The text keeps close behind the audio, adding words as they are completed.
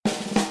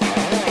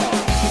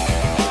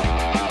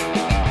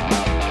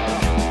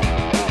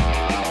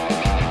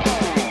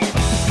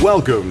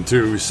Welcome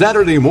to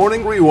Saturday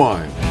Morning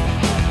Rewind,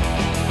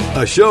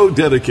 a show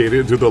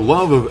dedicated to the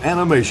love of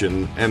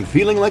animation and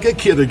feeling like a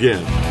kid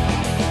again.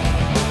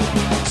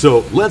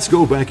 So let's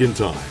go back in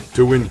time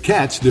to when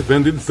cats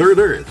defended Third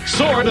Earth.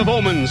 Sword of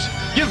omens,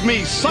 give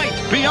me sight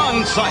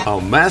beyond sight. A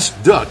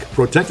masked duck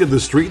protected the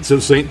streets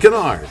of St.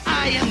 Canard.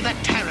 I am the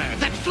terror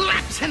that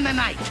flaps in the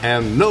night.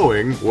 And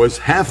knowing was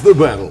half the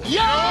battle. Yo,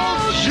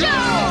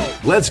 Joe!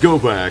 Let's go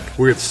back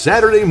with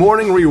Saturday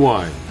Morning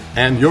Rewind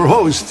and your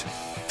host,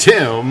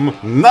 Tim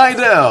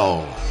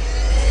Nidell.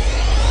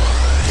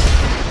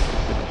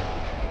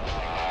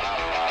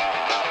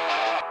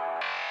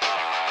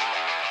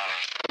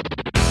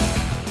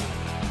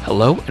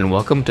 Hello and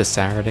welcome to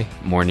Saturday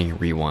Morning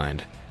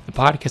Rewind, the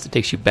podcast that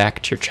takes you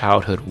back to your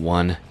childhood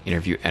one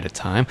interview at a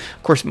time.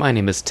 Of course, my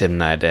name is Tim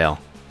Nidell,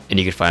 and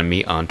you can find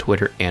me on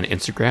Twitter and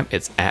Instagram.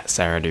 It's at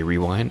Saturday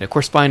Rewind. Of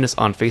course, find us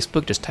on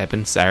Facebook. Just type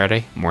in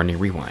Saturday Morning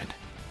Rewind.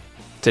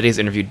 Today's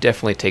interview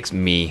definitely takes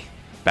me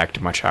back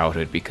to my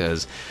childhood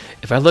because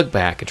if I look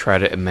back and try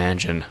to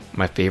imagine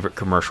my favorite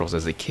commercials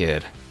as a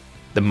kid,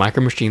 the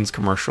Micro Machines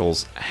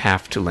commercials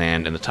have to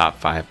land in the top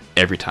 5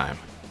 every time.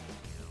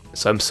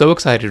 So I'm so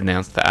excited to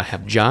announce that I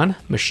have John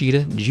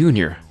Machida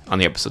Jr. on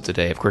the episode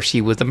today. Of course, he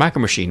was the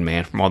Micro Machine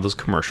Man from all those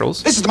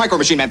commercials. This is the Micro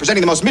Machine Man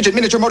presenting the most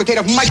miniature motorcade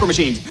of Micro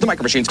Machines. The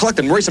Micro Machines, collect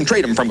them, race them,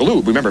 trade them from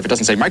Galoob. Remember, if it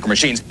doesn't say Micro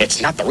Machines,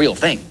 it's not the real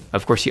thing.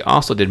 Of course, he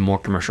also did more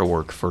commercial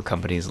work for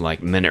companies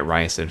like Minute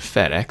Rice and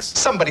FedEx.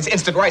 Somebody's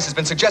instant rice has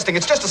been suggesting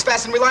it's just as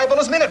fast and reliable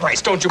as Minute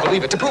Rice. Don't you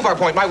believe it? To prove our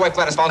point, my wife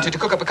Gladys volunteered to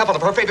cook up a couple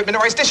of her favorite Minute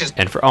Rice dishes.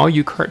 And for all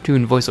you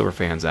cartoon voiceover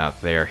fans out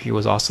there, he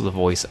was also the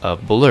voice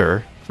of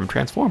Blur from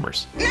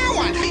Transformers. Now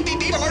what? Beep, beep,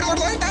 beep, alert, alert,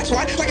 alert. That's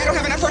what. Like I don't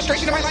have enough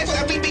frustration in my life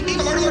without beep, beep, beep,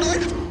 alert, alert,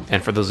 alert.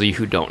 And for those of you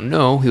who don't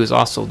know, he was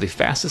also the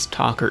fastest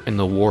talker in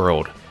the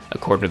world,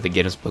 according to the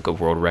Guinness Book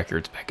of World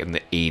Records back in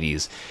the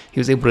 80s. He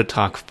was able to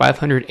talk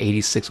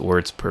 586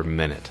 words per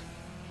minute.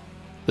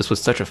 This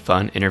was such a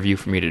fun interview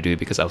for me to do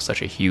because I was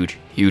such a huge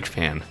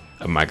fan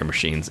of Micro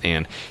Machines,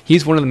 and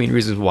he's one of the main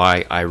reasons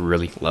why I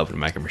really loved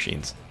Micro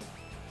Machines.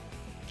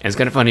 And it's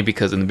kind of funny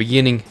because in the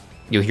beginning,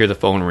 you'll hear the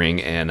phone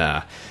ring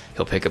and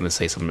he'll pick up and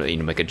say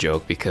something, make a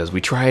joke, because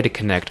we tried to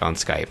connect on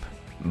Skype,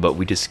 but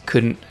we just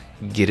couldn't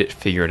get it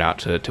figured out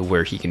to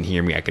where he can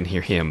hear me, I can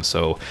hear him,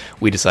 so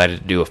we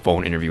decided to do a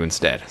phone interview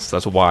instead. So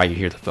that's why you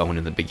hear the phone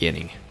in the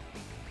beginning.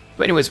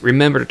 But anyways,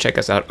 remember to check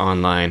us out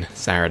online,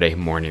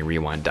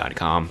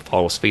 SaturdayMorningRewind.com.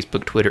 Follow us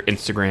Facebook, Twitter,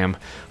 Instagram.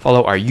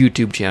 Follow our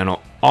YouTube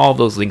channel. All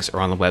those links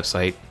are on the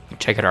website.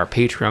 Check out our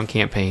Patreon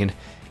campaign.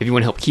 If you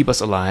want to help keep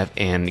us alive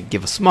and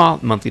give a small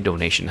monthly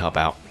donation to help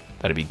out,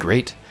 that'd be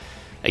great.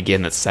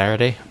 Again, that's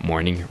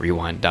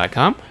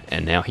SaturdayMorningRewind.com.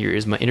 And now here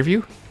is my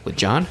interview with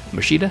John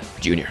Machida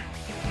Jr.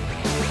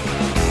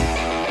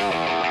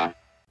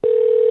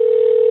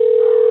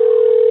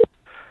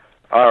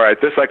 All right,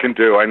 this I can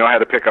do. I know how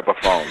to pick up a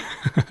phone.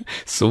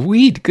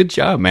 Sweet. Good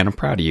job, man. I'm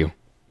proud of you.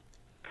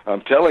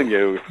 I'm telling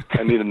you,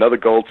 I need another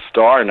gold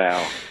star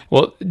now.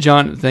 Well,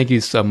 John, thank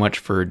you so much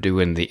for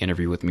doing the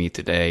interview with me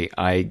today.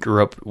 I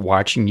grew up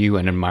watching you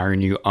and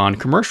admiring you on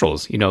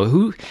commercials. You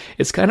know,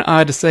 it's kind of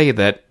odd to say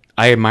that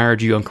I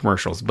admired you on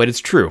commercials, but it's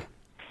true.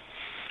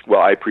 Well,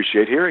 I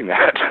appreciate hearing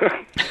that.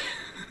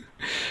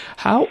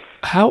 How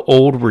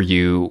old were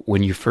you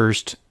when you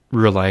first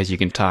realized you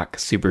can talk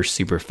super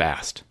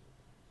fast?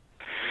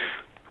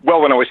 Well,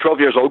 when I was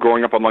 12 years old,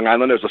 growing up on Long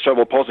Island, there was a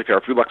cerebral palsy fair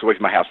a few blocks away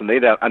from my house, and they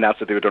announced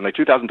that they would donate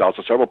 $2,000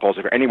 to cerebral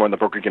palsy for anyone that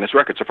broke a Guinness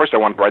record. So first I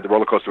wanted to ride the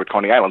roller coaster at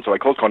Coney Island, so I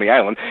called Coney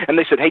Island, and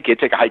they said, hey, kid,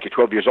 take a hike. You're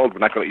 12 years old. We're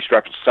not going to let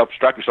you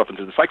strap yourself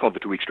into the cyclone for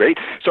 2 weeks straight.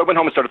 So I went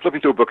home and started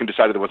flipping through a book and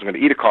decided I wasn't going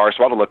to eat a car or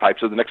swallow lead pipe,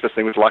 so the next best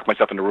thing was to lock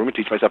myself in a room and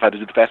teach myself how to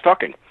do the fast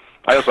talking.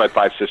 I also had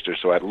 5 sisters,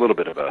 so I had a little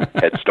bit of a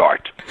head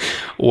start.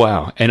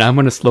 Wow, and I'm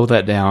going to slow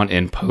that down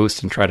in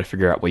post and try to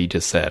figure out what you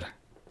just said.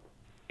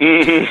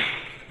 Mm-hmm.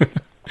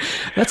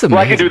 That's amazing.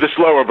 Well, I can do the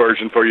slower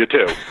version for you,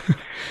 too.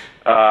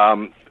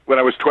 When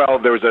I was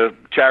 12, there was a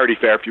charity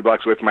fair a few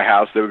blocks away from my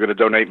house. They were going to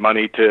donate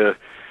money to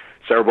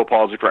cerebral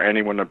palsy for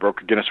anyone that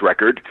broke a Guinness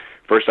record.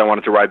 First, I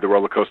wanted to ride the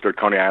roller coaster at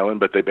Coney Island,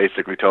 but they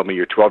basically told me,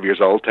 you're 12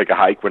 years old, take a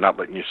hike. We're not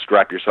letting you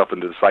strap yourself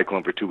into the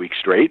cyclone for 2 weeks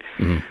straight.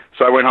 Mm-hmm.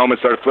 So I went home and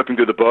started flipping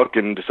through the book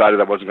and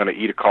decided I wasn't going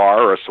to eat a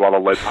car or swallow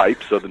lead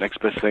pipe. So the next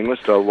best thing was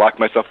to lock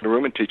myself in a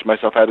room and teach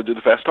myself how to do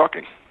the fast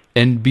talking.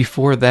 And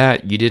before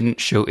that, you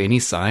didn't show any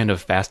sign of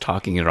fast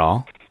talking at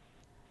all?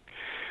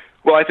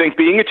 Well, I think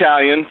being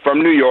Italian,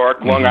 from New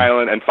York, Long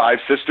Island, and 5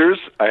 sisters,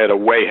 I had a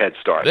way head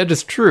start. That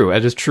is true.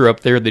 That is true.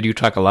 Up there, they do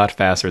talk a lot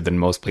faster than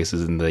most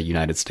places in the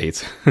United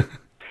States.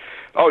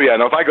 Oh, yeah.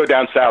 No, if I go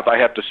down south, I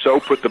have to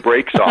so put the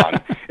brakes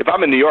on. If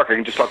I'm in New York, I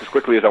can just talk as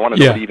quickly as I want to,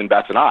 nobody even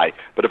bats an eye.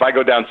 But if I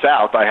go down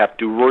south, I have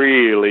to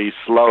really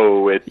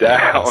slow it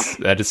down. Yes,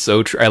 that is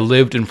so true. I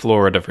lived in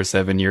Florida for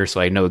 7 years,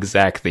 so I know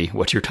exactly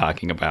what you're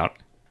talking about.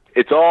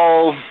 It's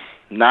all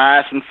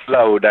nice and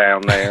slow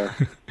down there.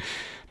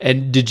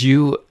 And did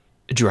you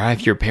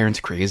drive your parents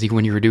crazy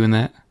when you were doing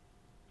that?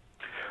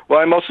 Well,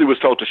 I mostly was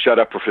told to shut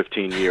up for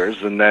 15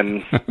 years, and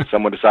then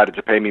someone decided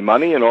to pay me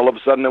money, and all of a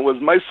sudden it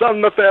was my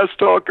son, the fast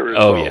talker.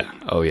 Oh, yeah.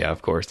 Oh, yeah,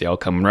 of course. They all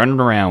come running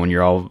around when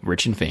you're all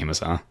rich and famous,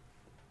 huh?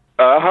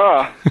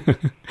 Uh-huh.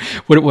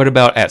 What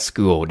about at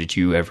school? Did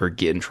you ever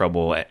get in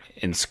trouble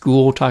in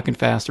school talking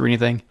fast or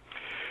anything?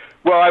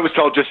 Well, I was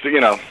told just,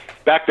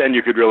 back then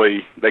you could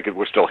really,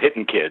 we're still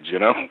hitting kids,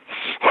 When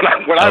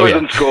I was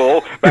in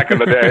school, back in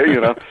the day,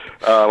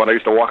 when I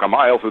used to walk a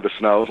mile through the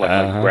snow, like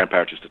my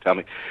grandparents used to tell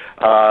me,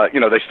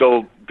 they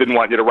still didn't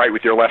want you to write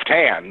with your left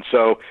hand.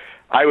 So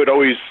I was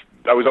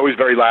always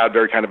very loud,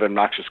 very kind of an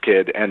obnoxious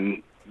kid,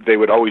 and they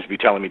would always be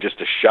telling me just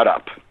to shut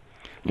up.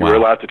 You were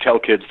allowed to tell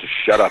kids to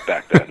shut up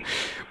back then.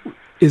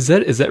 Is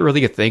that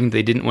really a thing?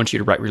 They didn't want you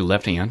to write with your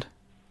left hand?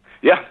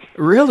 Yeah.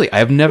 Really?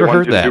 I've never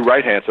heard that. They wanted you to do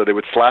right hand, so they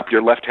would slap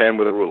your left hand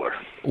with a ruler.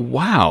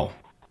 Wow.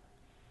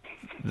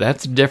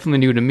 That's definitely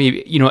new to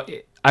me.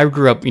 I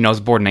grew up, I was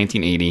born in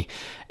 1980,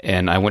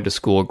 and I went to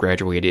school,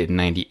 graduated in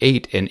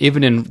 98, and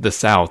even in the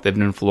South,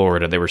 even in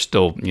Florida, they were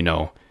still,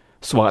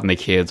 swatting the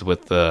kids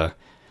with the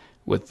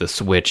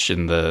switch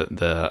and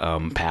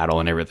the paddle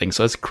and everything.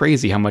 So it's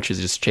crazy how much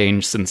has just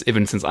changed since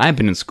I've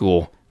been in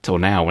school till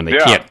now, when they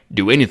can't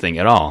do anything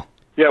at all.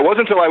 Yeah, it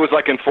wasn't until I was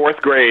like in fourth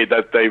grade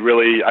that they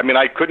really,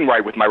 I couldn't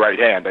write with my right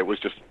hand. It was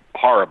just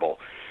horrible.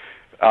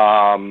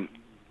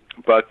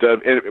 But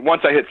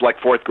once I hit like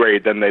fourth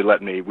grade, then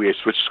we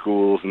switched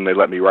schools and they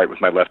let me write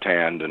with my left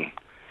hand, and it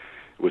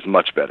was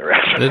much better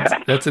after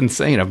that. That's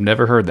insane. I've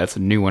never heard. That's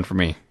a new one for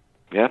me.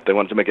 Yeah, they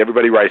wanted to make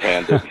everybody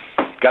right-handed.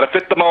 Got to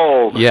fit the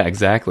mold. Yeah,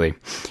 exactly.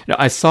 Now,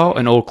 I saw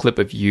an old clip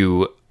of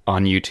you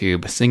on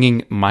YouTube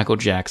singing Michael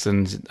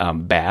Jackson's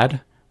Bad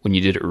when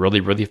you did it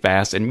really, really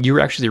fast, and you were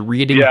actually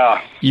reading.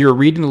 Yeah. You were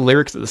reading the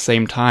lyrics at the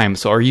same time.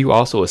 So, are you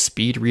also a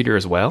speed reader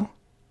as well?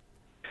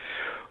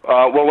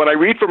 Well, when I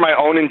read for my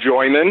own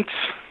enjoyment,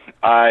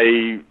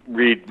 I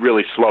read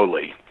really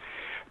slowly.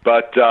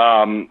 But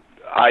I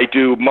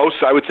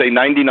would say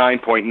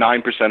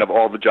 99.9% of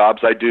all the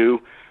jobs I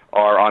do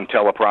are on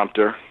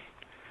teleprompter,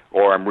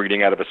 or I'm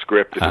reading out of a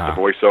script if it's a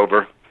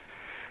voiceover.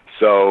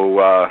 So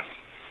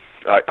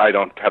I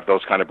don't have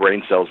those kind of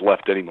brain cells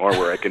left anymore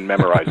where I can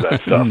memorize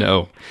that stuff.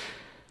 No.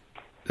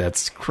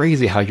 That's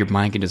crazy how your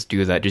mind can just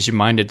do that. Does your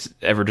mind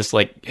ever just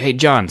like, hey,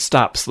 John,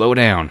 stop, slow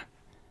down?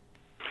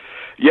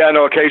 Yeah,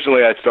 no,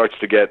 occasionally it starts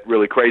to get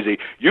really crazy.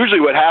 Usually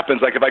what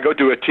happens, like if I go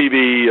to a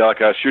TV,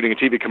 shooting a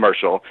TV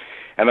commercial,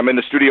 and I'm in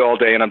the studio all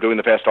day and I'm doing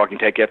the fast talking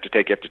take after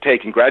take after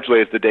take, and gradually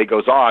as the day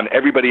goes on,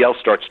 everybody else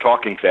starts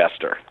talking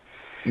faster.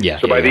 Yeah.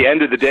 So by the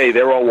end of the day,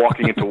 they're all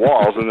walking into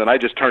walls, and then I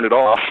just turn it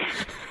off.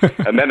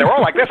 And then they're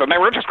all like this, and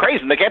they're just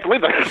crazy, and they can't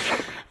believe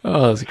it.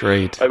 Oh, that's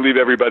great. I leave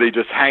everybody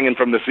just hanging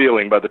from the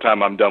ceiling by the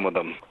time I'm done with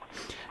them.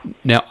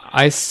 Now,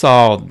 I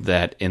saw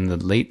that in the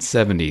late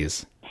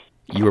 70s,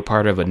 you were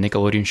part of a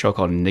Nickelodeon show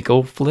called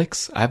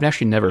Nickelflix. I've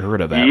actually never heard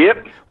of that.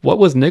 Yep. What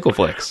was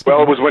Nickelflix?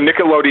 Well, it was when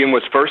Nickelodeon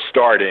was first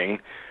starting.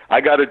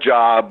 I got a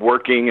job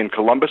working in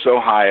Columbus,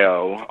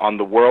 Ohio, on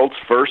the world's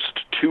first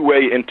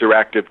two-way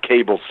interactive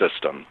cable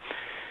system.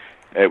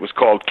 It was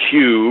called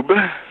Cube,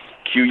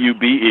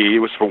 Q-U-B-E. It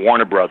was for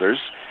Warner Brothers,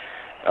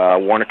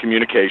 Warner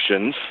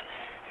Communications.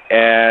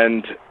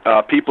 And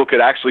people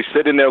could actually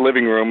sit in their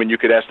living room, and you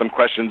could ask them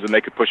questions, and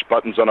they could push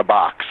buttons on a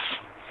box.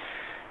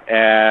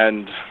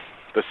 And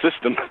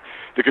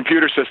the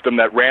computer system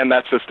that ran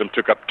that system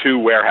took up 2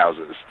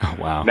 warehouses. Oh,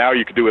 wow. Now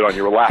you could do it on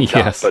your laptop,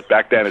 yes. But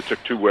back then it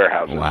took 2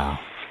 warehouses. Wow.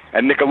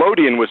 And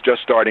Nickelodeon was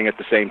just starting at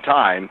the same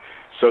time,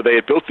 so they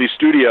had built these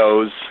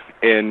studios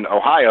in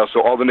Ohio, so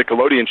all the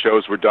Nickelodeon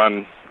shows were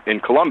done in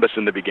Columbus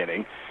in the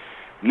beginning.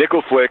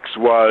 Nickelflix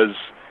was,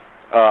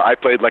 I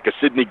played like a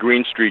Sidney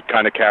Greenstreet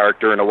kind of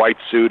character in a white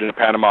suit and a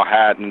Panama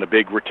hat and a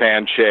big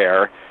rattan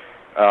chair,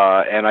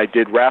 and I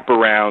did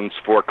wraparounds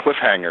for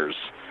cliffhangers.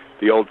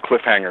 The old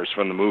cliffhangers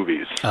from the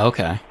movies.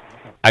 Okay.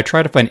 I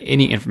tried to find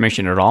any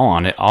information at all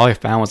on it. All I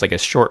found was like a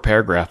short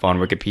paragraph on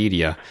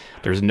Wikipedia.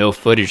 There's no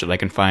footage that I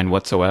can find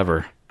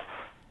whatsoever.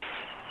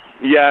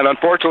 Yeah, and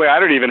unfortunately I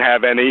don't even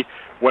have any.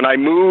 When I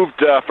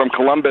moved from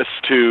Columbus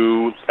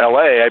to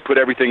L.A., I put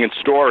everything in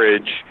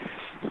storage,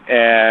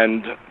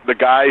 and the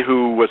guy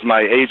who was my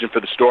agent for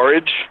the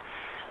storage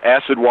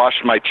acid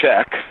washed my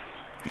check.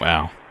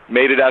 Wow.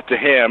 Made it out to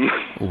him.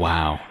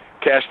 Wow.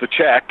 Cashed the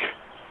check,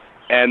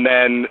 and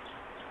then...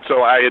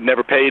 So I had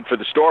never paid for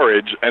the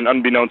storage, and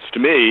unbeknownst to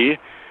me,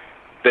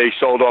 they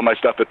sold all my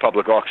stuff at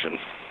public auction.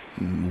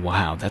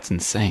 Wow, that's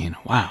insane.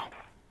 Wow.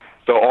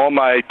 So all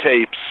my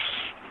tapes,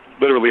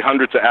 literally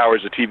hundreds of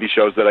hours of TV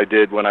shows that I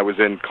did when I was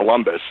in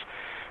Columbus,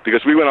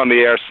 because we went on the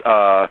air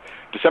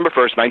December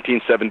 1st,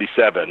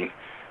 1977,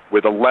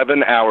 with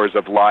 11 hours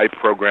of live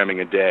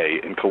programming a day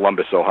in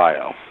Columbus,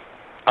 Ohio.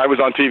 I was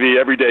on TV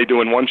every day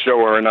doing one show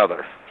or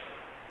another.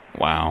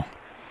 Wow.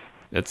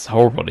 That's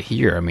horrible to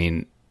hear. I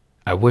mean...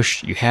 I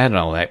wish you had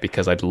all that,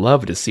 because I'd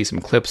love to see some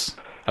clips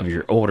of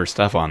your older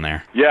stuff on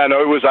there. Yeah, no,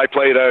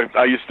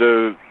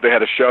 they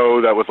had a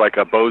show that was like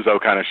a bozo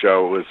kind of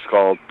show. It was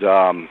called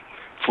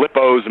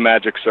Flippo's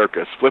Magic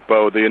Circus.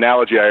 Flippo, the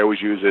analogy I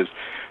always use is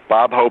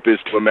Bob Hope is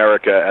to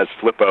America as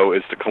Flippo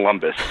is to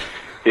Columbus.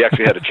 He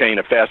actually had a chain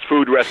of fast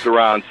food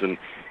restaurants, and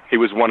he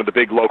was one of the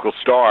big local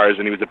stars,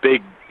 and he was a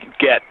big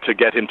get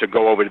him to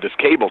go over to this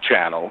cable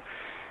channel.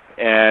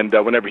 And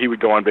whenever he would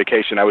go on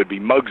vacation, I would be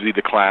Muggsy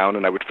the Clown,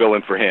 and I would fill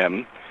in for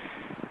him.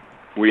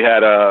 We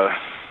had a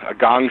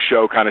gong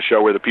show kind of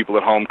show where the people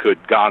at home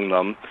could gong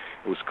them.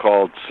 It was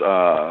called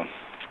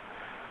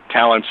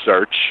Talent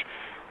Search,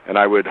 and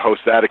I would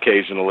host that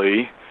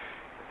occasionally.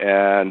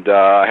 And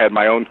I had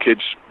my own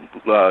kids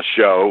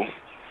show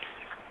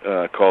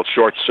called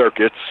Short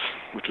Circuits,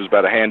 which was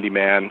about a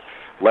handyman,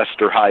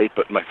 Lester Hype,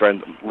 but my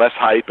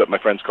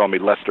friends call me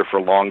Lester for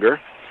longer.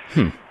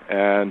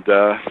 And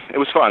it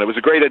was fun. It was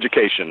a great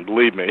education,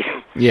 believe me.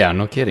 Yeah,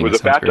 no kidding. It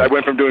was I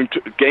went from doing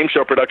game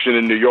show production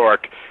in New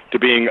York to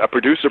being a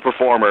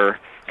producer-performer,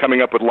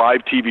 coming up with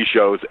live TV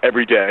shows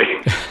every day.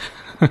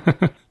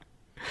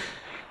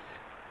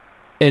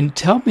 And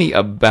tell me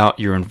about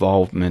your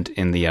involvement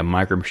in the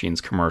Micro Machines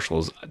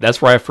commercials.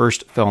 That's where I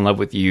first fell in love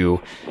with you.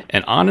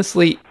 And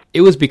honestly, it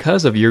was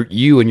because of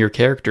you and your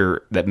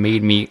character that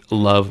made me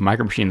love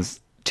Micro Machines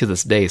to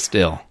this day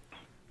still.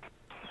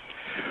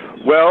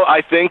 Well,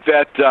 I think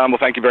that,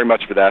 thank you very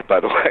much for that, by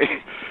the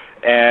way.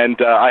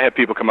 And I have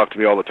people come up to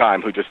me all the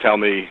time who just tell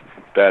me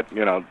that,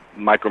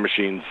 Micro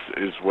Machines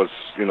was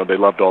they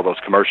loved all those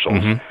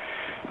commercials.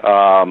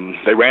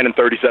 Mm-hmm. They ran in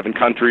 37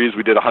 countries.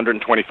 We did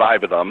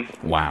 125 of them.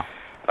 Wow.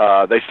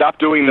 They stopped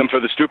doing them for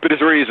the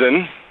stupidest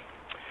reason.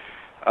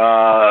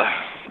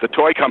 The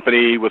toy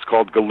company was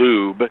called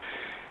Galoob,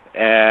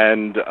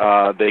 and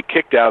they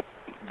kicked out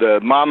the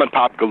mom and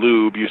pop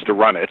Galoob used to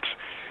run it,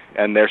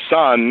 and their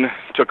son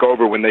took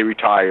over when they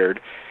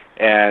retired,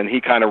 and he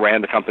kind of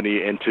ran the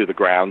company into the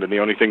ground, and the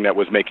only thing that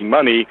was making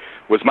money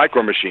was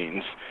Micro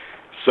Machines.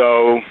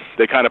 So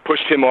they kind of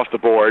pushed him off the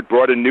board,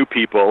 brought in new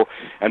people,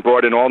 and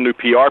brought in all new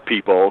PR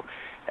people.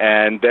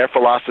 And their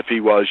philosophy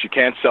was you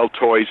can't sell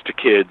toys to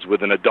kids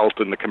with an adult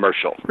in the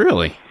commercial.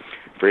 Really?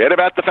 Forget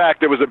about the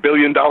fact there was $1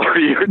 billion a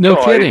year no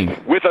toy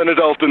kidding. With an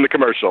adult in the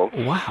commercial.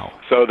 Wow.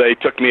 So they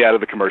took me out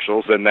of the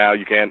commercials, and now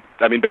you can't.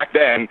 I mean, back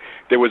then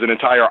there was an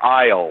entire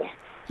aisle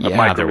of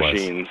Micro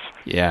Machines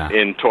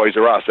in Toys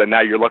R Us, and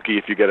now you're lucky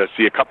if you get to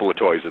see a couple of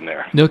toys in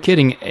there. No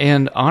kidding.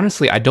 And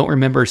honestly, I don't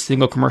remember a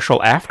single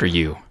commercial after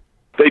you.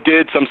 They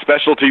did some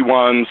specialty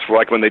ones, for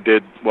like when they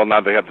did, now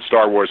they have the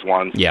Star Wars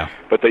ones. Yeah.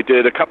 But they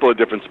did a couple of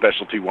different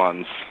specialty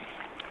ones.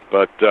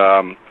 But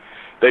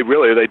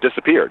they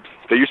disappeared.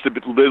 There used to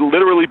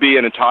literally be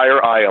an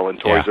entire aisle in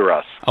Toys R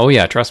Us. Oh,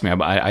 yeah, trust me.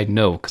 I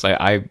know, because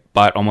I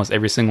bought almost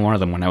every single one of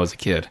them when I was a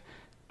kid.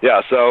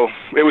 Yeah, so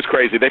it was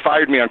crazy. They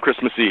fired me on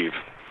Christmas Eve.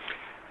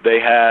 They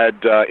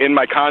had, in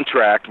my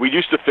contract, we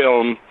used to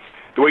film,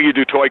 the way you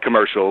do toy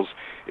commercials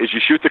is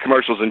you shoot the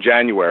commercials in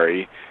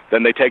January,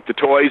 then they take the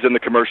toys and the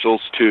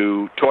commercials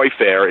to Toy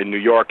Fair in New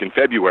York in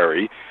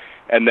February,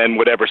 and then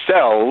whatever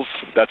sells,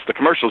 that's the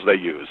commercials they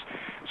use.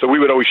 So we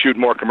would always shoot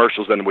more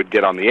commercials than would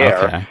get on the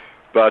air. Okay.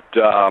 But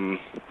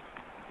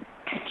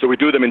so we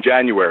do them in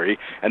January,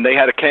 and they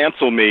had to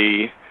cancel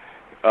me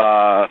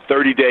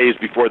 30 days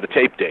before the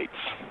tape dates.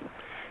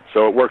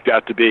 So it worked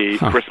out to be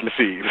Christmas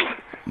Eve.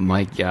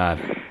 My God.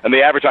 And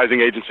the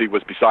advertising agency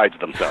was besides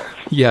themselves.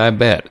 Yeah, I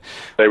bet.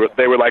 They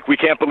were like, we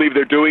can't believe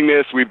they're doing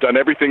this. We've done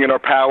everything in our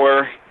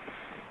power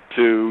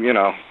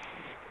to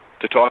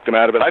talk them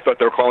out of it. I thought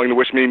they were calling to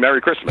wish me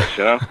Merry Christmas,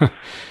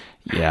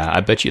 Yeah,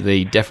 I bet you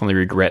they definitely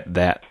regret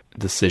that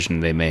decision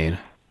they made.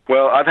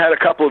 Well, I've had a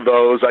couple of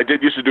those. I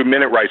used to do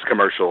Minute Rice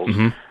commercials.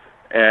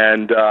 Mm-hmm.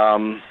 And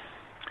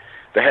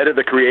the head of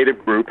the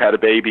creative group had a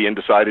baby and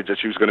decided that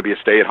she was going to be a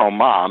stay-at-home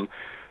mom.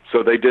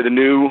 So they did a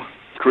new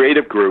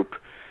creative group,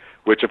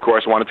 which, of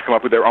course, wanted to come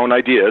up with their own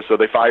ideas. So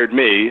they fired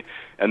me,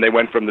 and they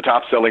went from the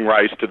top-selling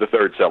rice to the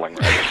third-selling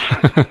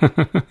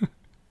rice.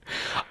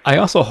 I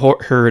also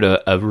heard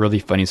a really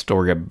funny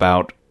story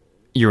about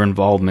your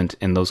involvement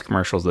in those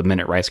commercials, the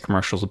Minute Rice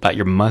commercials, about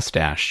your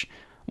mustache.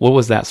 What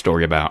was that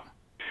story about?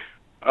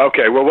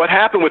 Okay, well, what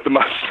happened with the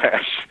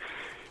mustache?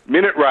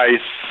 Minute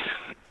Rice,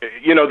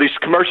 these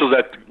commercials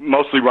that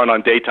mostly run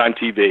on daytime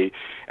TV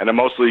and are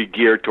mostly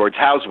geared towards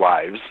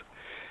housewives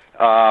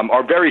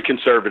are very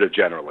conservative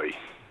generally.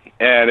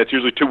 And it's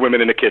usually two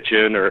women in the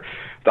kitchen or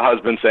the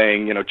husband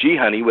saying, gee,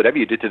 honey, whatever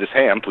you did to this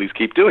ham, please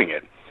keep doing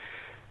it.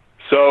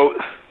 So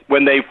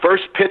when they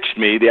first pitched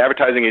me, the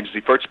advertising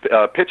agency first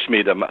pitched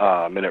me the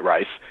Minute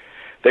Rice,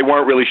 they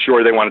weren't really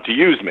sure they wanted to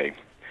use me.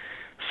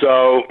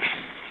 So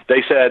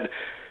they said,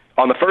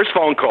 on the first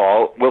phone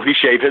call, will he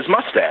shave his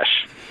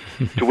mustache?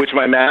 To which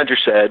my manager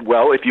said,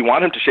 well, if you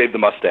want him to shave the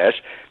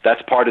mustache,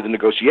 that's part of the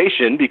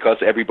negotiation because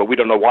we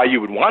don't know why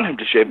you would want him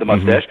to shave the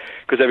mustache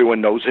because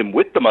everyone knows him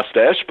with the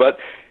mustache, but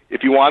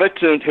if you wanted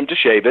him to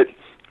shave it,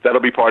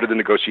 that'll be part of the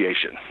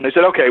negotiation. And they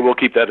said, okay, we'll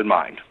keep that in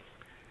mind.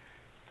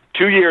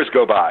 2 years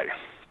go by.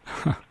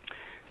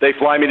 They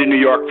fly me to New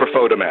York for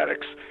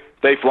Photomatics.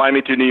 They fly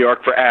me to New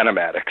York for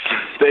Animatics.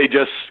 They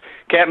just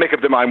can't make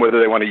up their mind whether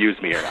they want to use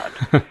me or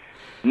not.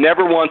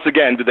 Never once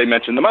again did they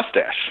mention the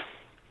mustache.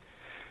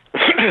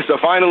 So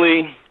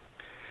finally,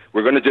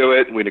 we're going to do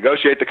it. We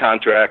negotiate the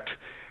contract.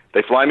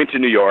 They fly me to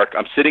New York.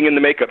 I'm sitting in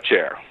the makeup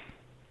chair.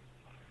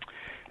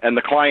 and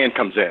the client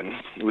comes in.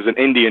 It was an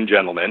Indian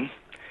gentleman,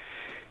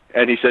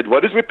 and he said,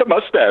 "What is with the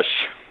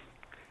mustache?"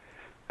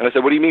 And I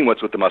said, "What do you mean,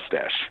 what's with the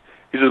mustache?"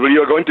 He says, "Well,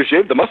 you're going to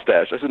shave the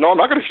mustache." I said, "No, I'm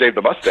not going to shave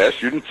the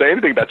mustache. You didn't say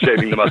anything about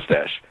shaving the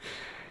mustache."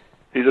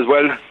 He says,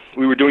 "Well,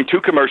 we were doing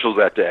 2 commercials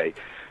that day.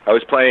 I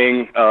was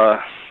playing a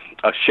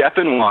chef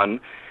in one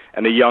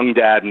and a young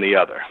dad in the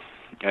other."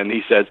 And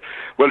he says,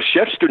 "Well,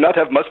 chefs do not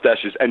have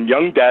mustaches, and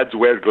young dads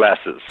wear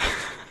glasses."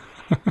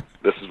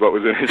 This is what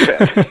was in his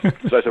head.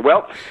 So I said,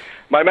 "Well,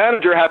 my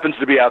manager happens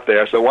to be out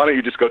there, so why don't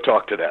you just go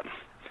talk to them?"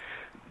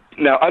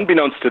 Now,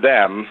 unbeknownst to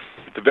them,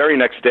 the very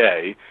next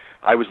day,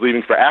 I was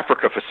leaving for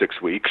Africa for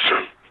 6 weeks,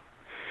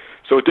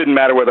 so it didn't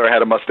matter whether I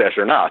had a mustache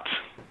or not.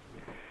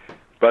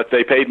 But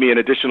they paid me an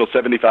additional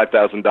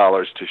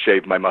 $75,000 to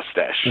shave my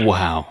mustache.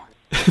 Wow.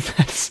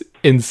 That's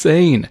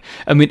insane.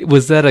 I mean,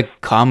 was that a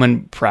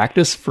common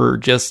practice for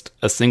just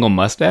a single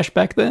mustache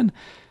back then?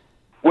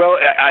 Well,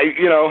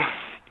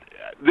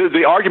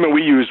 the argument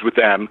we used with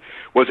them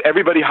was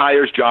everybody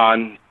hires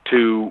John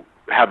to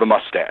have a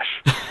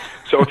mustache.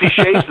 So if he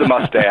shaves the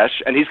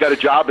mustache and he's got a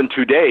job in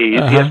 2 days,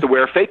 he has to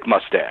wear a fake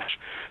mustache.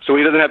 So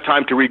he doesn't have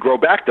time to regrow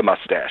back the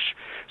mustache.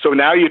 So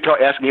now you're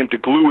asking him to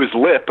glue his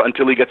lip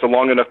until he gets a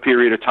long enough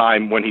period of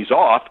time when he's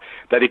off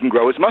that he can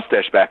grow his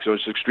mustache back. So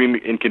it's an extreme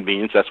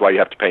inconvenience. That's why you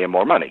have to pay him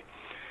more money.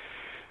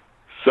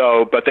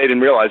 So, but they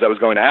didn't realize I was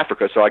going to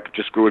Africa, so I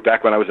just grew it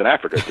back when I was in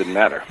Africa. It didn't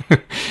matter.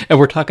 And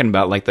we're talking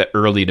about like the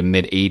early to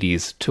mid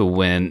 80s to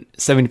when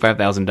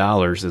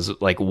 $75,000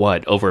 is like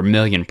what, over $1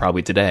 million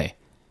probably today.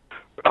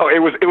 Oh, it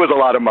was a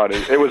lot of money.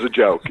 It was a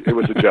joke. It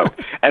was a joke.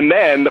 And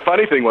then the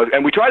funny thing was,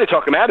 and we tried to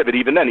talk him out of it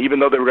even then, even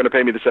though they were going to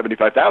pay me the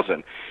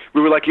 $75,000.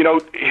 We were like,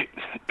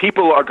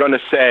 people are going to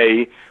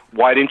say,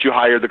 "Why didn't you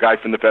hire the guy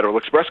from the Federal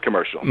Express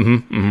commercial?"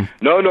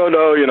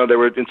 No, they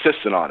were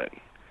insistent on it.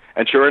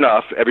 And sure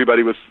enough,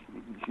 everybody was,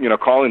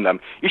 calling them,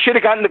 "You should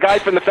have gotten the guy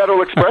from the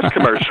Federal Express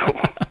commercial."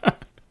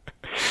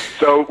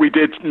 So we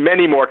did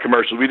many more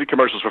commercials. We did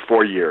commercials for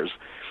 4 years.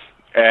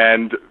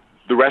 And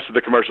the rest of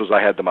the commercials,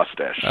 I had the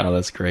mustache. Oh,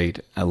 that's great.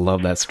 I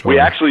love that story. We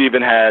actually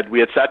even we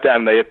had sat down,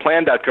 and they had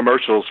planned out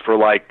commercials for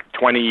like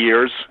 20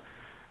 years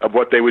of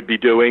what they would be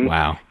doing.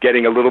 Wow.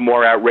 Getting a little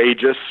more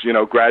outrageous,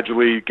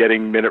 gradually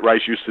getting Minute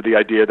Rice used to the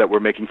idea that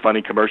we're making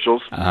funny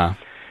commercials. Uh-huh.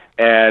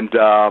 And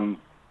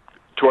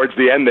towards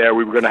the end there,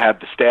 we were going to have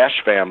the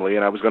Stash family,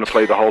 and I was going to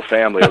play the whole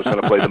family. I was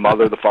going to play the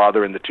mother, the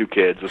father, and the 2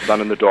 kids, the son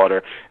and the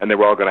daughter, and they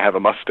were all going to have a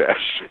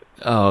mustache.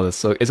 Oh,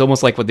 it's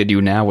almost like what they do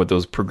now with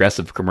those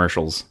progressive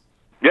commercials.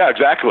 Yeah,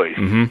 exactly.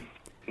 Mm-hmm.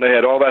 They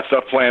had all that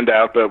stuff planned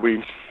out, but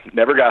we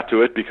never got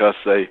to it because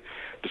they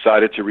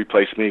decided to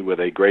replace me with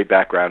a gray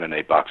background and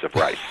a box of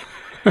rice.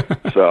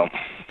 So,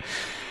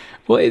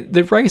 well,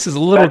 the rice is a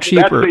little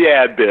cheaper. That's the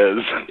ad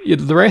biz. Yeah,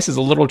 the rice is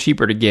a little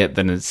cheaper to get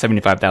than a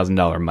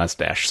 $75,000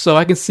 mustache, so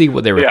I can see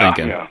what they were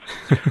thinking. Yeah.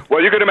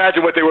 Well, you can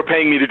imagine what they were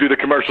paying me to do the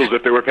commercials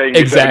if they were paying me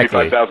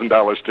exactly.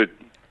 $75,000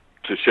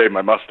 to shave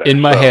my mustache. In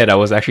my head, I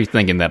was actually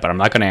thinking that, but I'm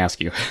not going to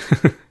ask you.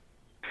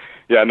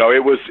 Yeah, no,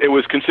 it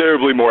was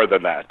considerably more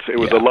than that. It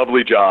was a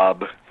lovely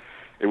job.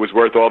 It was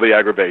worth all the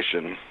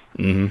aggravation.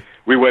 Mm-hmm.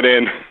 We went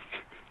in.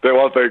 There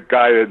was a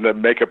guy in the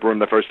makeup room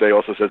the first day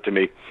also said to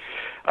me,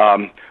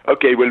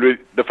 "Okay,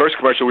 the first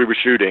commercial we were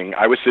shooting,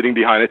 I was sitting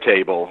behind a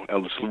table, a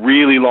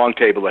really long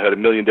table that had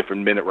 1 million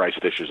different Minute Rice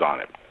dishes on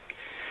it.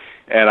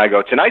 And I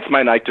go, tonight's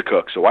my night to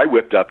cook, so I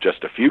whipped up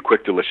just a few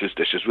quick, delicious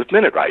dishes with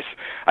Minute Rice.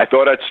 I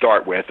thought I'd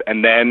start with,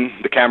 and then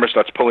the camera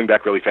starts pulling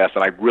back really fast,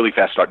 and I really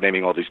fast start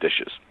naming all these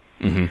dishes.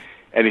 Mm-hmm.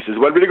 And he says,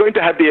 well, we're going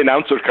to have the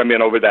announcer come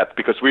in over that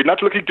because we're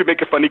not looking to make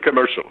a funny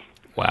commercial.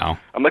 Wow.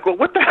 I'm like, well,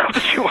 what the hell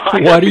did you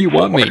hire Why do you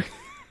want me?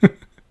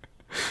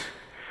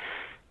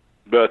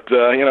 But,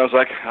 I was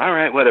like, all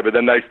right, whatever.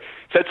 Then I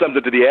said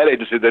something to the ad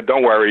agency that,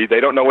 don't worry, they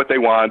don't know what they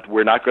want.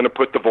 We're not going to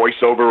put the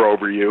voiceover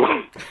over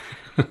you.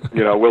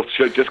 We'll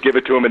just give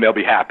it to them and they'll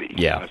be happy.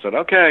 Yeah. I said,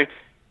 okay,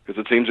 because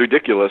it seems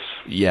ridiculous.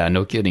 Yeah,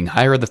 no kidding.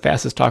 Hire the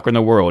fastest talker in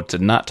the world to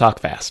not talk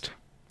fast.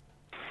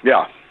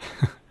 Yeah.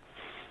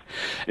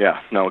 Yeah,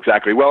 no,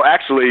 exactly. Well,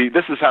 actually,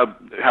 this is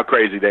how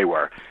crazy they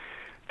were.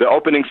 The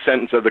opening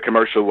sentence of the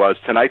commercial was,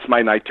 tonight's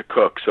my night to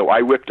cook, so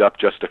I whipped up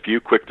just a few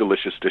quick,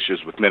 delicious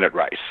dishes with Minute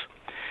Rice.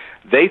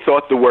 They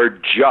thought the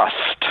word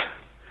just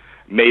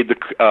made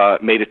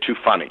it too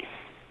funny.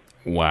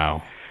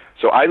 Wow.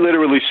 So I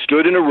literally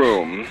stood in a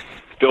room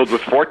filled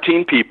with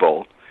 14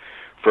 people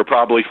for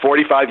probably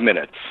 45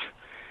 minutes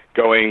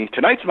going,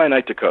 tonight's my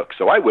night to cook,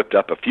 so I whipped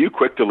up a few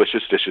quick,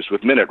 delicious dishes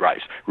with Minute Rice.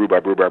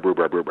 Rhubarb, rhubarb,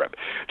 rhubarb, rhubarb.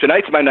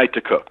 Tonight's my night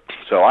to cook,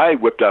 so I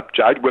whipped up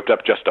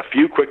just a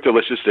few quick,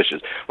 delicious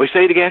dishes. Well,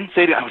 say it again?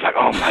 Say it again. I was like,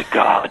 oh, my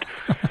God.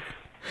 I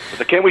was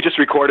like, can't we just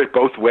record it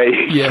both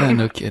ways? Yeah,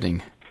 no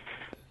kidding.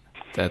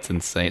 That's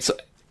insane. So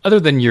other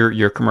than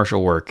your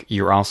commercial work,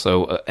 you're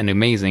also an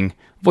amazing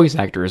voice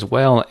actor as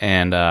well,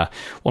 and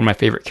one of my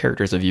favorite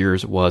characters of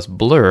yours was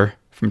Blur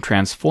from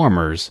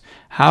Transformers.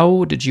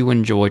 How did you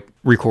enjoy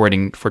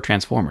recording for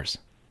Transformers?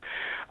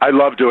 I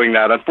love doing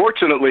that.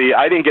 Unfortunately,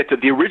 I didn't get to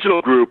the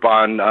original group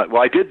on,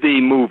 I did the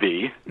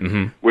movie,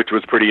 which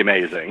was pretty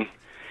amazing.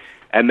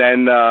 And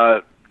then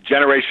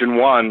Generation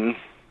 1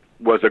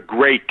 was a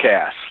great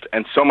cast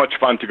and so much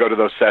fun to go to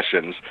those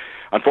sessions.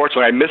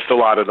 Unfortunately, I missed a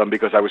lot of them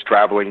because I was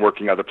traveling,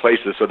 working other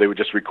places, so they would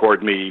just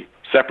record me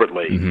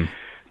separately. Mm-hmm.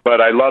 But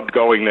I loved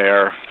going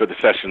there for the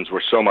sessions.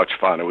 Were so much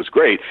fun. It was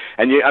great.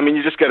 And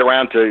you just get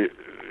around to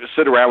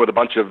sit around with a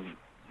bunch of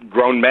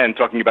grown men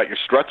talking about your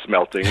struts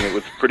melting. It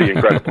was pretty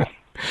incredible.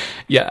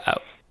 Yeah.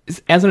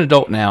 As an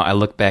adult now, I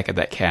look back at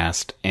that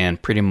cast, and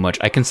pretty much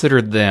I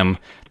consider them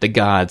the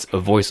gods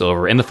of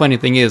voiceover. And the funny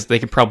thing is, they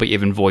could probably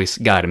even voice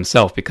God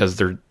himself because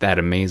they're that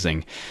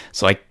amazing.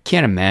 So I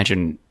can't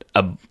imagine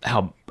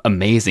how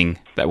amazing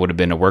that would have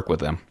been to work with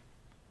them.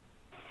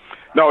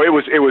 No, it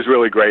was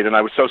really great, and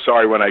I was so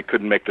sorry when I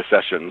couldn't make the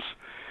sessions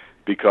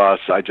because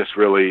I just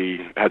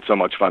really had so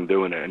much fun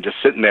doing it and just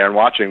sitting there and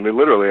watching. They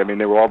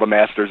were all the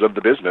masters of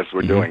the business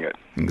were doing it.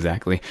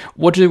 Exactly.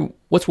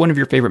 What's one of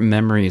your favorite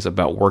memories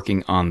about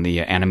working on the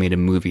animated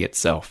movie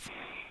itself?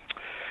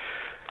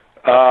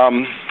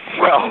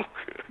 Well,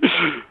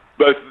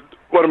 but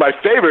one of my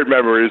favorite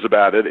memories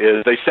about it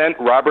is they sent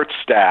Robert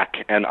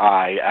Stack and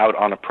I out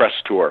on a press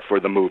tour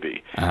for the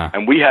movie,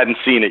 and we hadn't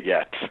seen it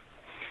yet.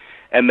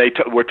 And they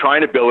were trying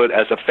to bill it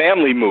as a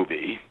family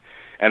movie,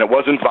 and it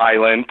wasn't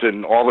violent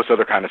and all this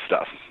other kind of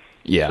stuff.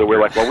 Yeah. So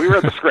we're like, well, we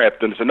read the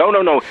script, and they said,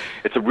 no,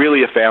 it's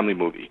really a family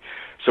movie.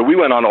 So we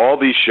went on all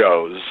these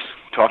shows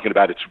talking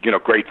about it's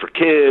great for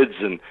kids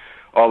and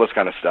all this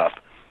kind of stuff.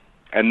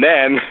 And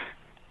then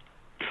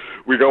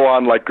we go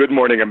on like Good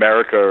Morning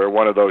America or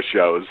one of those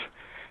shows,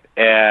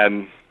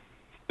 and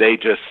they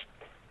just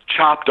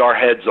chopped our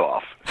heads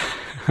off.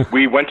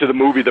 We went to the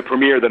movie, the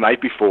premiere, the night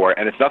before,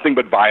 and it's nothing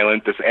but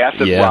violent, this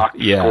acid rock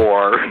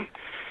score,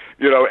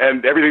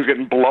 and everything's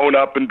getting blown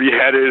up and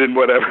beheaded and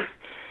whatever.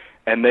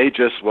 And they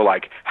just were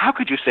like, how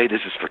could you say this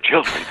is for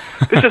children?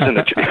 This isn't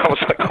a I was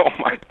like, oh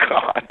my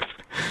God.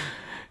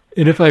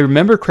 And if I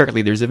remember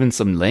correctly, there's even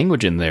some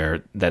language in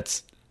there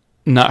that's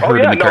not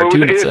heard in the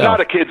cartoon itself. It's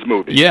not a kid's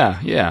movie.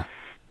 Yeah.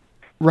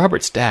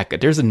 Robert Stack,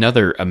 there's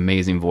another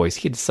amazing voice.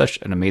 He had such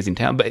an amazing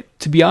talent. But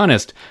to be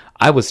honest,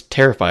 I was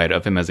terrified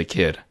of him as a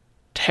kid.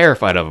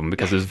 Terrified of him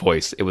because of his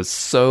voice. It was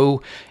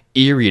so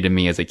eerie to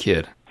me as a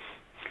kid.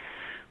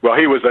 Well,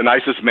 he was the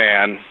nicest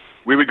man.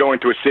 We would go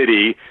into a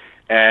city,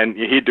 and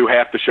he'd do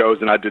half the shows,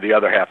 and I'd do the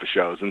other half of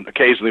shows. And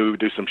occasionally we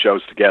would do some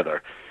shows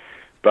together.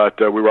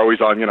 But we were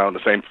always on, the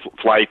same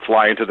flight,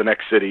 flying to the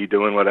next city,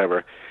 doing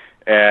whatever.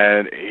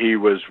 And he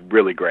was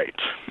really great,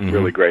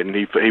 really great. And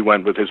he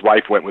went with his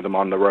wife, went with him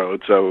on the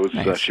road, so it was,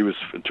 nice. She was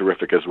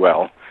terrific as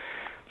well.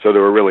 So they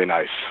were really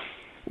nice.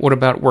 What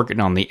about working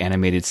on the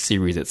animated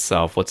series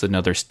itself? What's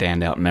another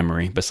standout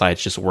memory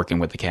besides just working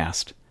with the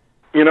cast?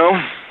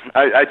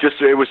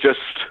 It was just,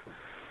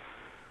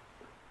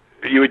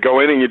 you would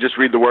go in and you just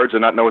read the words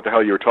and not know what the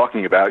hell you were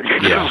talking about.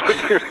 Yeah.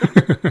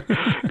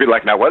 Be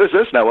like, now what is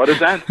this? Now what is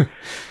that?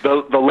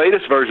 The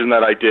latest version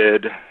that I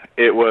did,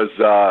 it was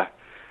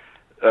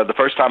the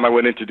first time I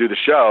went in to do the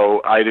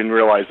show, I didn't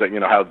realize that,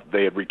 how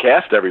they had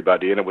recast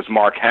everybody, and it was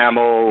Mark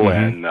Hamill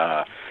and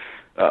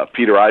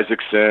Peter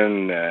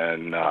Isaacson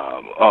and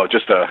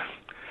just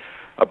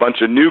a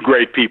bunch of new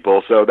great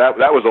people. So that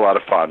was a lot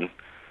of fun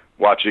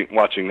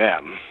watching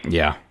them.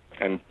 Yeah.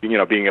 And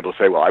being able to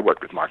say, well, I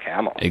worked with Mark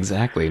Hamill.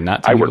 Exactly.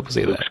 Not too many people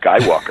say that. I worked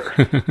with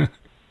Luke Skywalker.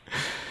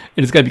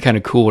 And it's got to be kind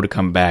of cool to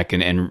come back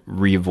and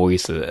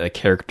re-voice a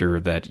character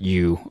that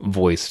you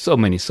voiced so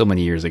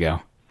many years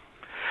ago.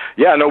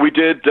 Yeah, no, we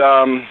did.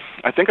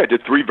 I think I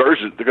did 3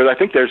 versions because I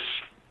think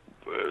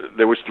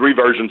there was 3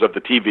 versions of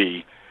the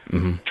TV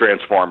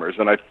Transformers,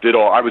 and I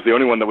was the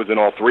only one that was in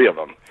all 3 of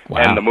them,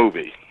 and the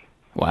movie.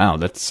 Wow,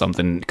 that's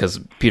something, because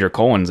Peter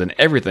Cullen's in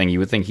everything. You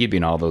would think he'd be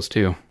in all those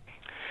too.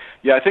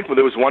 Yeah, I think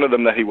there was one of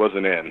them that he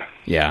wasn't in.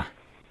 Yeah.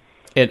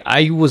 And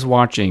I was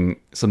watching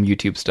some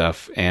YouTube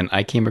stuff, and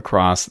I came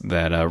across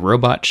that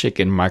Robot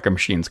Chicken Micro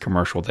Machines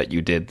commercial that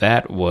you did.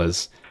 That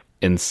was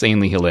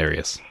insanely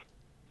hilarious.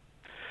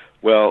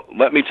 Well,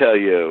 let me tell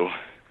you,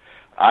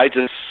 I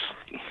just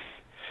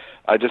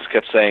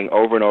kept saying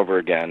over and over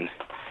again,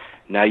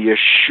 now you're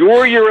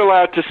sure you're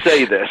allowed to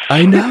say this?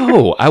 I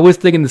know. I was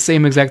thinking the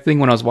same exact thing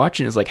when I was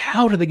watching. It's like,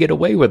 how do they get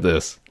away with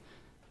this?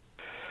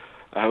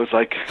 I was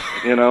like,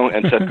 and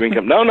Seth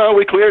Greencamp, no,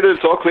 we cleared it.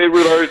 It's all cleared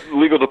with our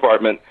legal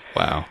department.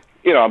 Wow.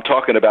 I'm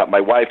talking about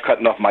my wife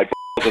cutting off my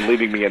balls and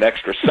leaving me an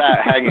extra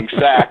hanging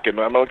sack, and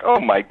I'm like, oh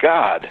my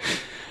God.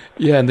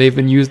 Yeah, and they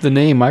even used the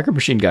name Micro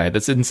Machine Guy.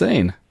 That's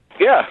insane.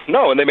 Yeah,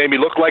 no, and they made me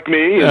look like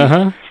me.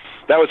 And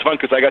that was fun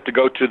because I got to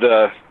go to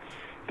the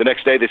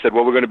next day. They said,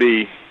 well, we're going to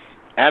be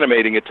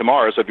animating it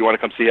tomorrow, so if you want to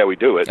come see how we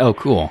do it. Oh,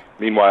 cool.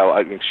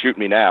 Meanwhile, shoot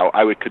me now.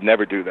 I could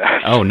never do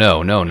that. Oh,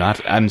 no,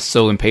 not. I'm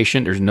so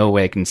impatient. There's no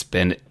way I can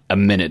spend a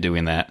minute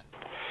doing that.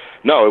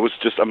 No, it was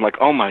just, I'm like,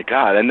 oh my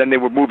God. And then they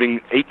were moving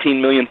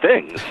 18 million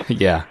things.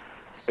 Yeah.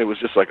 It was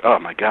just like, oh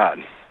my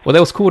God. Well, that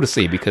was cool to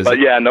see because... But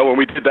yeah, no, when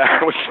we did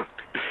that,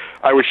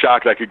 I was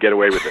shocked I could get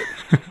away with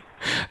it.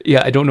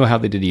 Yeah, I don't know how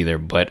they did either,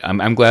 but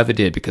I'm glad they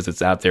did because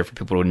it's out there for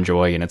people to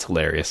enjoy and it's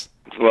hilarious.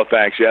 Well,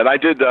 thanks. Yeah, and I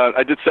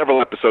did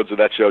several episodes of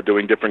that show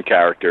doing different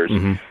characters,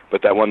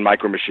 but that one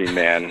Micro Machine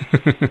Man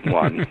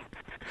won.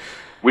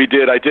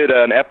 I did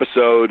an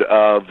episode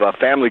of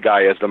Family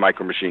Guy as the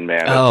Micro Machine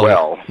Man as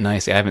well.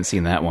 Nice. I haven't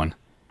seen that one.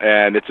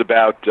 And it's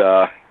about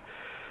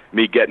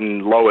me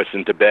getting Lois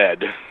into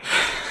bed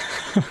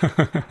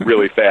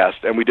really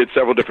fast. And we did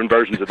several different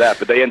versions of that,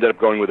 but they ended up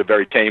going with a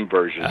very tame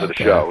version of the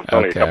show. It's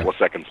only a couple of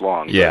seconds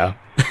long. Yeah.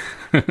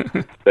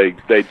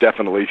 They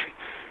definitely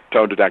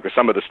toned it down, because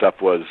some of the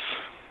stuff was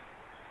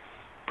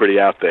pretty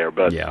out there,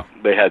 but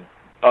they had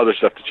other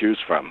stuff to choose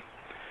from.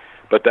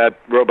 But that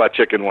Robot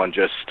Chicken one,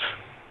 just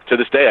to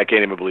this day, I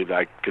can't even believe that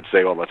I could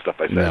say all that stuff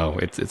I said. No,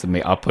 it's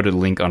amazing. I'll put a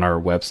link on our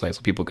website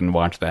so people can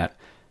watch that.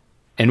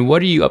 And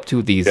what are you up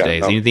to these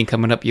days? Anything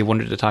coming up you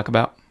wanted to talk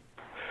about?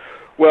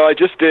 Well, I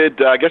just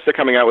did, I guess they're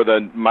coming out with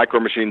a Micro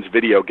Machines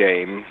video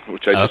game,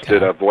 which I just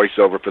did a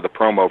voiceover for the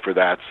promo for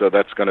that, so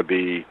that's going to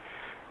be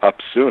up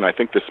soon. I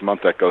think this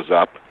month that goes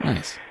up.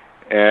 Nice.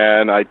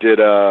 And I did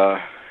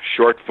a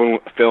short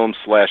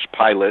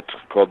film/pilot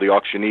called The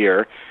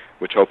Auctioneer,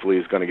 which hopefully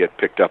is going to get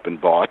picked up and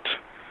bought.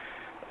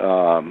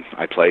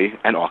 I play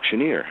an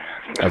auctioneer.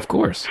 Of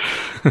course.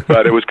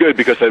 But it was good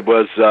because it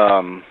was,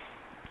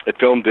 it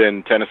filmed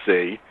in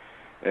Tennessee,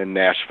 in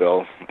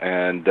Nashville,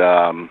 and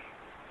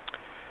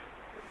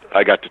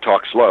I got to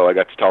talk slow. I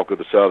got to talk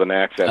with a southern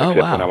accent, except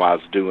when I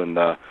was doing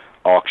the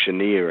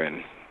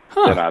auctioneering.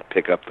 Then I'd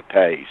pick up the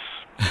pace.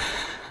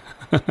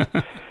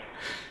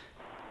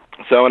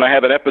 So, and I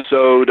have an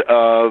episode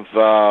of,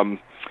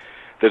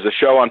 there's a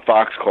show on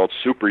Fox called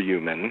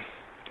Superhuman.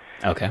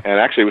 Okay. And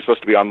actually it was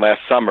supposed to be on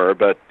last summer,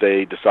 but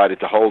they decided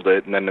to hold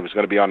it, and then it was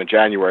going to be on in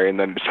January, and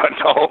then decided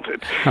to hold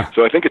it.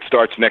 So I think it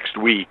starts next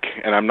week,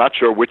 and I'm not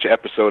sure which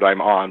episode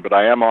I'm on, but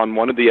I am on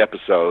one of the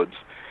episodes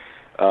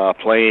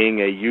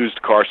playing a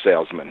used car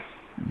salesman.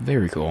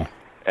 Very cool.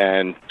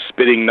 And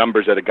spitting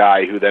numbers at a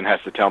guy who then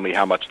has to tell me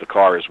how much the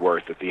car is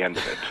worth at the end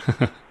of it.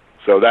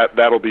 So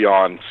that'll be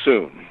on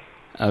soon.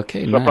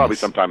 Okay, so nice. Probably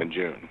sometime in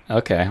June.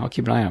 Okay, I'll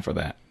keep an eye out for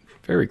that.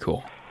 Very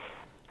cool.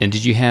 And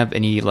did you have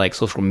any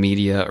social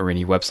media or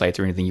any websites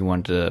or anything you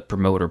wanted to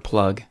promote or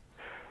plug?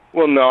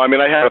 Well, no. I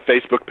mean, I have a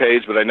Facebook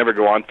page, but I never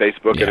go on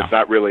Facebook, and it's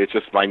not really. It's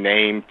just my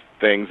name,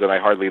 things, and I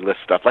hardly list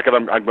stuff. Like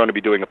I'm going to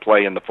be doing a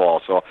play in the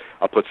fall, so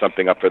I'll put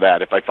something up for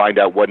that. If I find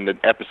out when an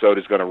episode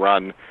is going to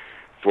run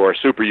for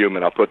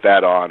Superhuman, I'll put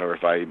that on, or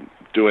if I'm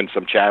doing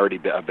some charity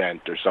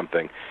event or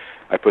something,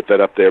 I put that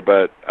up there.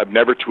 But I've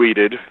never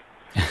tweeted.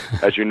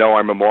 As you know,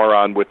 I'm a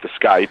moron with the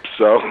Skype,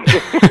 so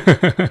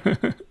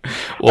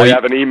I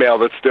have an email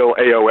that's still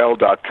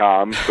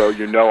AOL.com, so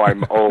you know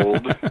I'm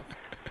old.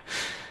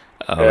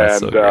 That's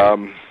so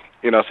great.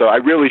 So I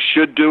really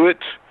should do it,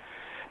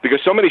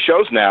 because so many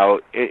shows now,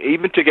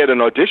 even to get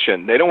an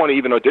audition, they don't want to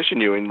even audition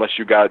you unless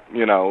you got,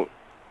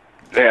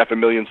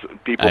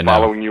 500,000 people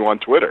following you on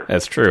Twitter.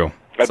 That's true.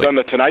 I've done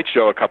the Tonight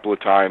Show a couple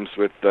of times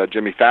with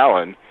Jimmy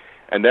Fallon,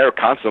 and they're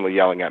constantly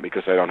yelling at me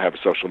because I don't have a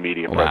social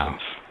media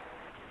presence.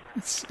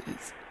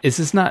 Is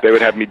this not? They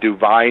would have me do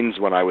Vines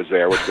when I was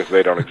there, because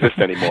they don't exist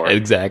anymore.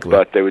 Exactly.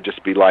 But they would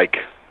just be like,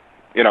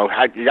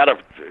 how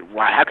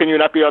can you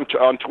not be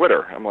on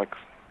Twitter? I'm like,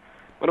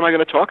 what am I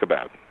going to talk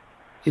about?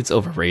 It's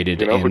overrated.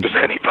 But does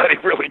anybody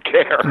really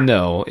care?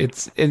 No,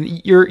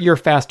 and you're a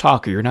fast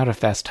talker. You're not a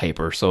fast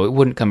typer, so it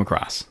wouldn't come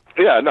across.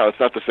 Yeah, no, it's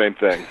not the same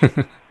thing.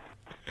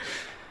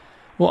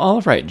 Well,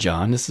 all right,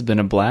 John. This has been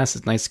a blast.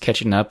 It's nice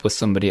catching up with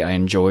somebody I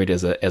enjoyed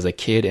as a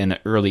kid and an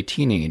early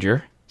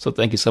teenager. So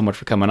thank you so much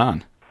for coming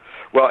on.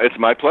 Well, it's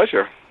my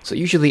pleasure. So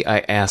usually I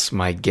ask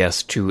my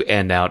guests to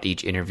end out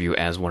each interview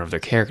as one of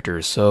their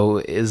characters. So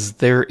is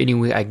there any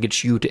way I can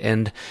get you to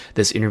end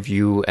this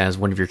interview as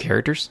one of your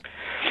characters?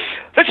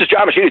 This is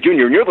John Machina Jr.,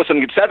 and you're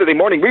listening to Saturday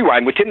Morning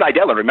Rewind with Tim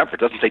Nidell. And remember, it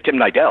doesn't say Tim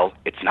Nidell.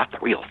 It's not the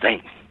real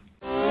thing.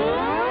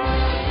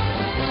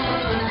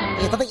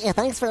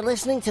 Thanks for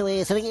listening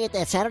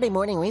to Saturday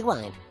Morning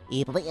Rewind.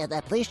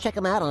 Please check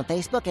them out on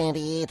Facebook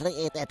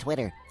and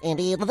Twitter. And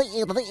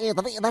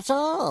that's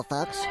all,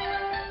 folks.